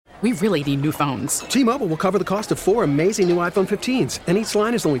We really need new phones. T-Mobile will cover the cost of 4 amazing new iPhone 15s, and each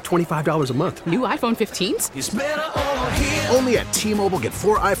line is only $25 a month. New iPhone 15s? It's better over here. Only at T-Mobile, get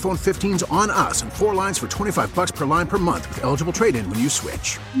 4 iPhone 15s on us and 4 lines for $25 per line per month with eligible trade-in when you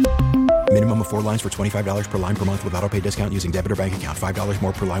switch. Minimum of 4 lines for $25 per line per month with autopay discount using debit or bank account. $5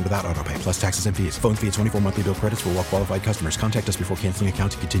 more per line without autopay, plus taxes and fees. Phone fee at 24 monthly bill credits for well-qualified customers. Contact us before canceling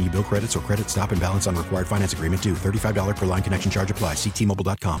account to continue bill credits or credit stop and balance on required finance agreement due. $35 per line connection charge applies. See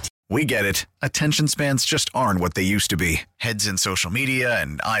T-Mobile.com. We get it. Attention spans just aren't what they used to be. Heads in social media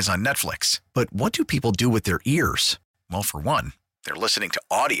and eyes on Netflix. But what do people do with their ears? Well, for one, they're listening to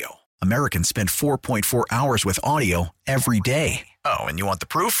audio. Americans spend 4.4 hours with audio every day. Oh, and you want the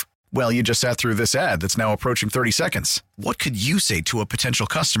proof? Well, you just sat through this ad that's now approaching 30 seconds. What could you say to a potential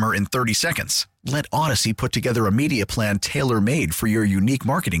customer in 30 seconds? Let Odyssey put together a media plan tailor-made for your unique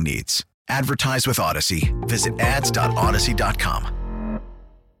marketing needs. Advertise with Odyssey. Visit ads.odyssey.com.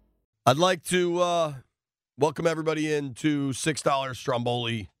 I'd like to welcome everybody into $6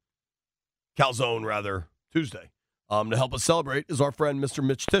 Stromboli, Calzone, rather, Tuesday. To help us celebrate is our friend, Mr.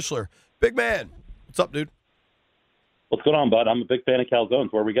 Mitch Tischler. Big man, what's up, dude? What's going on, bud? I'm a big fan of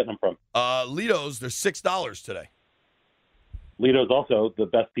calzones. Where are we getting them from? Lido's, they're $6 today. Lido's also the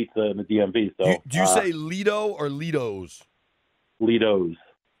best pizza in the DMV. So, do you say Lido or Lido's? Lido's.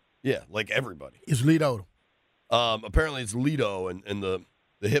 Yeah, like everybody. It's Lido. Apparently it's Lido, and the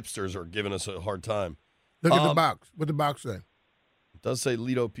hipsters are giving us a hard time. Look at the box. What the box say? It does say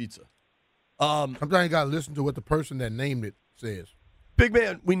Lido Pizza. Sometimes you got to listen to what the person that named it says. Big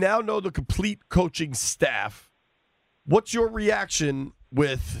man, we now know the complete coaching staff. What's your reaction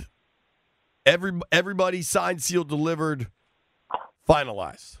with everybody signed, sealed, delivered,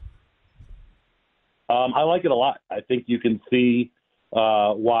 finalized? I like it a lot. I think you can see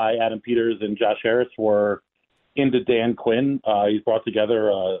why Adam Peters and Josh Harris were into Dan Quinn. He's brought together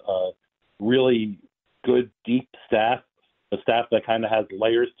a really good, deep staff, a staff that kind of has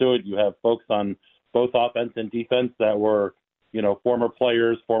layers to it. You have folks on both offense and defense that were, former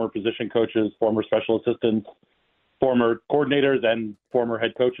players, former position coaches, former special assistants, former coordinators, and former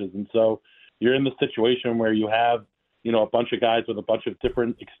head coaches. And so you're in the situation where you have, a bunch of guys with a bunch of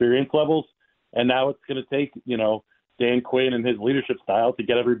different experience levels. And now it's going to take, Dan Quinn and his leadership style to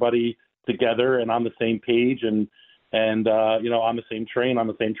get everybody together and on the same page and on the same train, on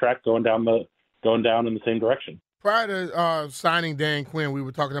the same track, going down in the same direction. Prior to signing Dan Quinn, we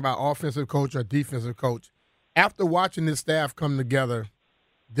were talking about offensive coach or defensive coach. After watching this staff come together,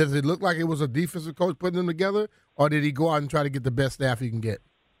 does it look like it was a defensive coach putting them together, or did he go out and try to get the best staff he can get?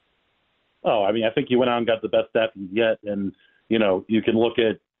 Oh, I think he went out and got the best staff he can get, and you can look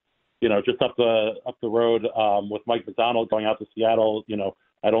at just up the road with Mike McDonald going out to Seattle.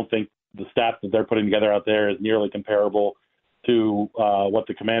 I don't think the staff that they're putting together out there is nearly comparable to what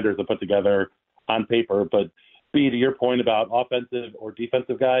the Commanders have put together on paper. But B, to your point about offensive or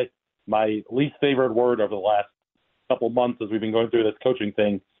defensive guy, my least favorite word over the last couple months as we've been going through this coaching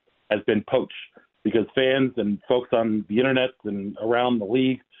thing has been poach, because fans and folks on the internet and around the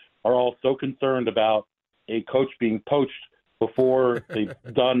league are all so concerned about a coach being poached before they've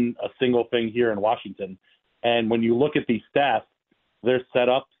done a single thing here in Washington. And when you look at these staffs, they're set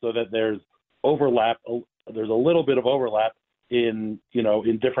up so that there's overlap. There's a little bit of overlap in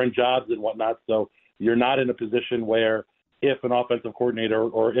different jobs and whatnot. So you're not in a position where if an offensive coordinator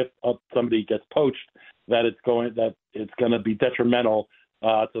or if somebody gets poached, that it's going to be detrimental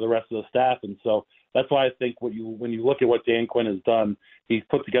to the rest of the staff. And so that's why I think when you look at what Dan Quinn has done, he's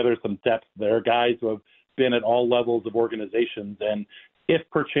put together some depth. There are guys who have been at all levels of organizations. And if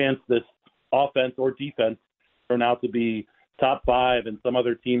perchance this offense or defense turn out to be top 5 and some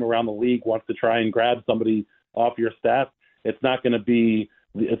other team around the league wants to try and grab somebody off your staff, it's not going to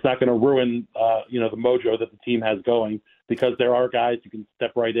ruin the mojo that the team has going, because there are guys who can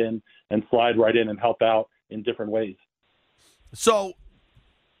step right in and slide right in and help out in different ways. So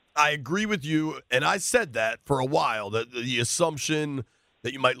I agree with you, and I said that for a while, that the assumption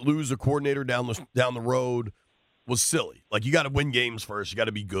that you might lose a coordinator down the road was silly. Like, you got to win games first. You got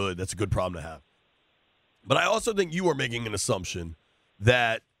to be good. That's a good problem to have. But I also think you are making an assumption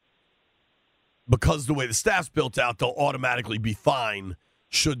that because the way the staff's built out, they'll automatically be fine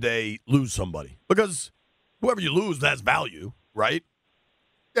should they lose somebody. Because whoever you lose, that's value, right?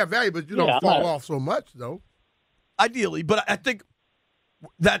 Yeah, value, but you don't fall off so much, though. Ideally, but I think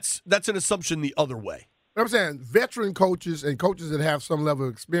that's an assumption the other way. But I'm saying veteran coaches and coaches that have some level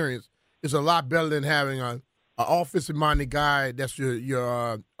of experience is a lot better than having an offensive-minded guy that's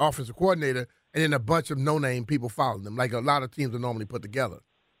your offensive coordinator and then a bunch of no-name people following them, like a lot of teams are normally put together.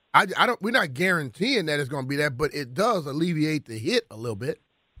 We're not guaranteeing that it's going to be that, but it does alleviate the hit a little bit.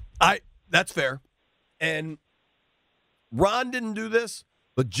 That's fair. And Ron didn't do this,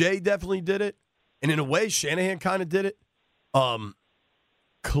 but Jay definitely did it. And in a way, Shanahan kind of did it.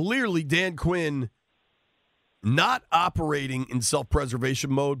 Clearly, Dan Quinn not operating in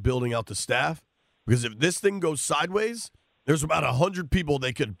self-preservation mode, building out the staff. Because if this thing goes sideways, there's about 100 people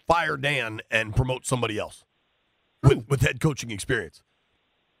they could fire Dan and promote somebody else with head coaching experience.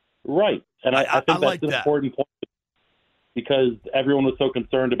 Right. And I think that's like an that. important point because everyone was so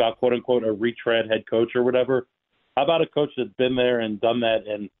concerned about, quote unquote, a retread head coach or whatever. How about a coach that's been there and done that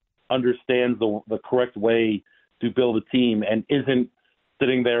and understands the correct way to build a team and isn't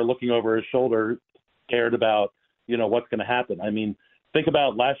sitting there looking over his shoulder, scared about, what's going to happen. I mean, think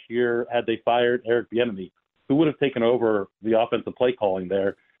about last year, had they fired Eric Bieniemy, who would have taken over the offensive play calling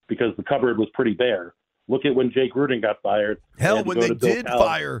there because the cupboard was pretty bare. Look at when Jay Gruden got fired. Hell, when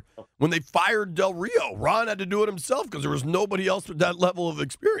they fired Del Rio, Ron had to do it himself because there was nobody else with that level of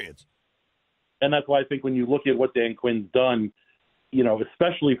experience. And that's why I think when you look at what Dan Quinn's done,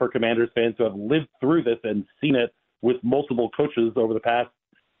 especially for Commanders fans who have lived through this and seen it with multiple coaches over the past,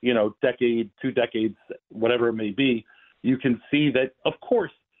 decade, 2 decades, whatever it may be, you can see that, of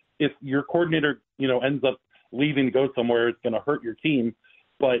course, if your coordinator, ends up leaving to go somewhere, it's going to hurt your team.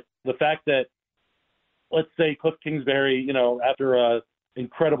 But the fact that, let's say Cliff Kingsbury, after a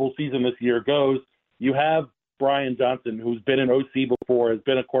incredible season this year goes, you have Brian Johnson, who's been an OC before, has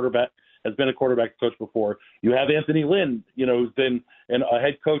been a quarterback coach before. You have Anthony Lynn, who's been a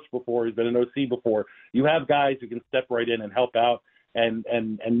head coach before, he's been an OC before. You have guys who can step right in and help out and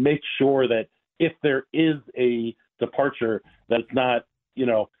make sure that if there is a departure, that's not,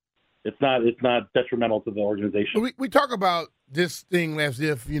 it's not detrimental to the organization. We talk about this thing as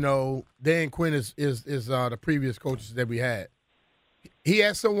if, Dan Quinn is the previous coaches that we had. He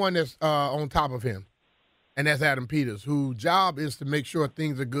has someone that's on top of him, and that's Adam Peters, whose job is to make sure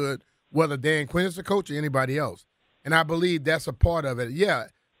things are good, whether Dan Quinn is the coach or anybody else. And I believe that's a part of it. Yeah,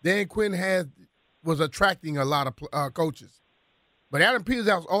 Dan Quinn was attracting a lot of coaches. But Adam Peters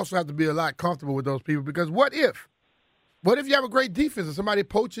also have to be a lot comfortable with those people because what if you have a great defense and somebody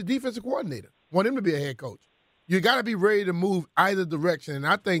poach your defensive coordinator, want him to be a head coach? You got to be ready to move either direction. And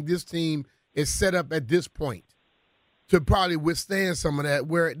I think this team is set up at this point to probably withstand some of that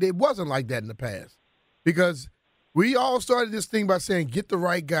where it wasn't like that in the past. Because we all started this thing by saying, get the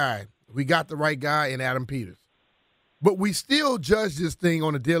right guy. We got the right guy in Adam Peters. But we still judge this thing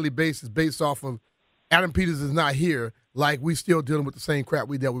on a daily basis based off of Adam Peters is not here, like we still dealing with the same crap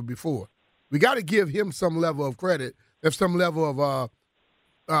we dealt with before. We got to give him some level of credit. There's some level of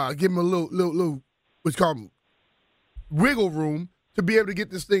give him a little what's called wiggle room to be able to get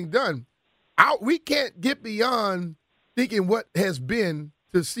this thing done. We can't get beyond thinking what has been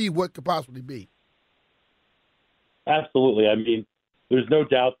to see what could possibly be. Absolutely. I mean, there's no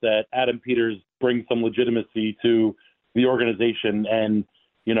doubt that Adam Peters brings some legitimacy to the organization. And,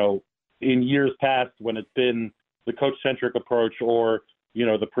 in years past when it's been the coach-centric approach or,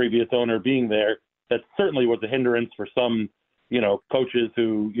 the previous owner being there, that certainly was a hindrance for some, coaches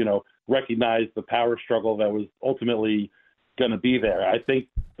who, recognized the power struggle that was ultimately going to be there. I think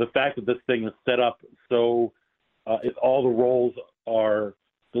the fact that this thing is set up so if all the roles are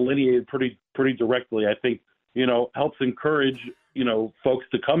delineated pretty directly, I think, helps encourage, folks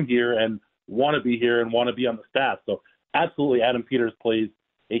to come here and want to be here and want to be on the staff. So absolutely Adam Peters plays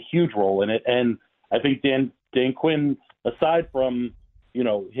a huge role in it. And I think Dan Quinn, aside from,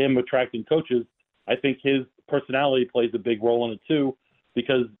 him attracting coaches, I think his personality plays a big role in it too,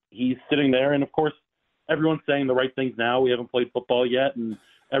 because he's sitting there and of course everyone's saying the right things now. We haven't played football yet and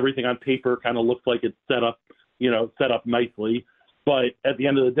everything on paper kind of looks like it's set up nicely. But at the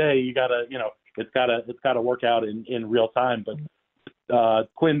end of the day, you gotta, it's gotta work out in real time. But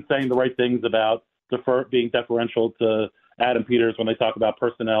Quinn saying the right things about being deferential to Adam Peters when they talk about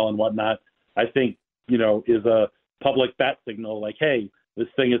personnel and whatnot, I think, is a public bat signal like, hey, this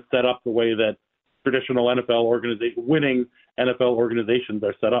thing is set up the way that traditional winning NFL organizations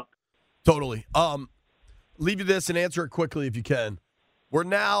are set up. Totally. Leave you this and answer it quickly if you can.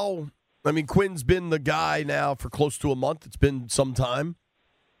 Quinn's been the guy now for close to a month. It's been some time.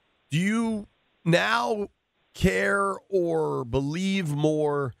 Do you now care or believe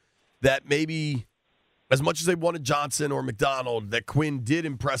more that maybe as much as they wanted Johnson or McDonald, that Quinn did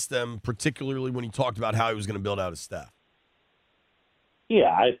impress them, particularly when he talked about how he was going to build out his staff? Yeah,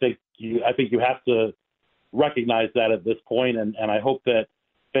 I think you have to recognize that at this point, and I hope that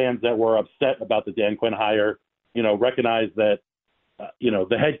fans that were upset about the Dan Quinn hire, recognize that,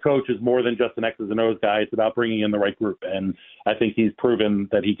 the head coach is more than just an X's and O's guy. It's about bringing in the right group, and I think he's proven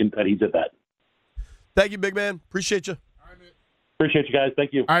that he did that. Thank you, big man. Appreciate you. Appreciate you guys.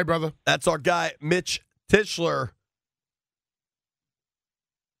 Thank you. All right, brother. That's our guy, Mitch Tischler.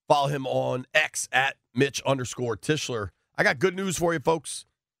 Follow him on X at Mitch_Tischler. I got good news for you, folks.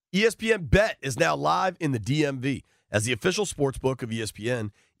 ESPN Bet is now live in the DMV. As the official sportsbook of ESPN,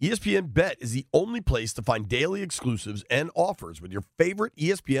 ESPN Bet is the only place to find daily exclusives and offers with your favorite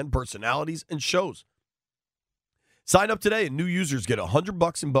ESPN personalities and shows. Sign up today and new users get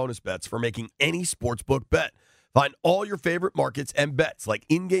 $100 in bonus bets for making any sportsbook bet. Find all your favorite markets and bets like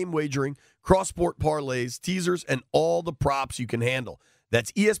in-game wagering, cross-sport parlays, teasers, and all the props you can handle.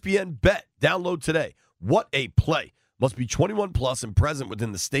 That's ESPN Bet. Download today. What a play. Must be 21 plus and present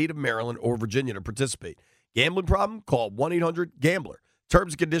within the state of Maryland or Virginia to participate. Gambling problem? Call 1-800-GAMBLER.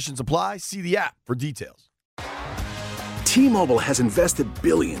 Terms and conditions apply. See the app for details. T-Mobile has invested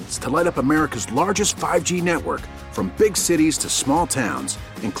billions to light up America's largest 5G network, from big cities to small towns,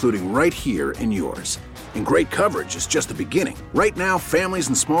 including right here in yours. And great coverage is just the beginning. Right now, families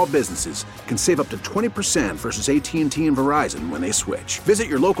and small businesses can save up to 20% versus AT&T and Verizon when they switch. Visit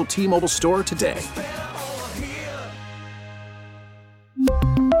your local T-Mobile store today.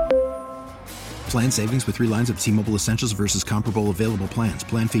 Plan savings with 3 lines of T-Mobile Essentials versus comparable available plans.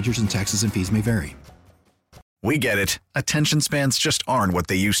 Plan features and taxes and fees may vary. We get it. Attention spans just aren't what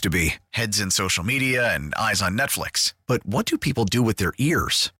they used to be. Heads in social media and eyes on Netflix. But what do people do with their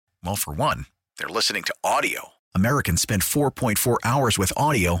ears? Well, for one, they're listening to audio. Americans spend 4.4 hours with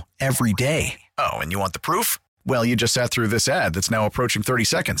audio every day. Oh, and you want the proof? Well, you just sat through this ad that's now approaching 30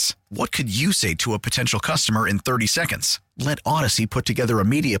 seconds. What could you say to a potential customer in 30 seconds? Let Odyssey put together a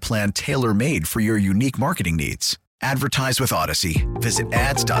media plan tailor-made for your unique marketing needs. Advertise with Odyssey. Visit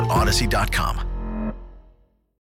ads.odyssey.com.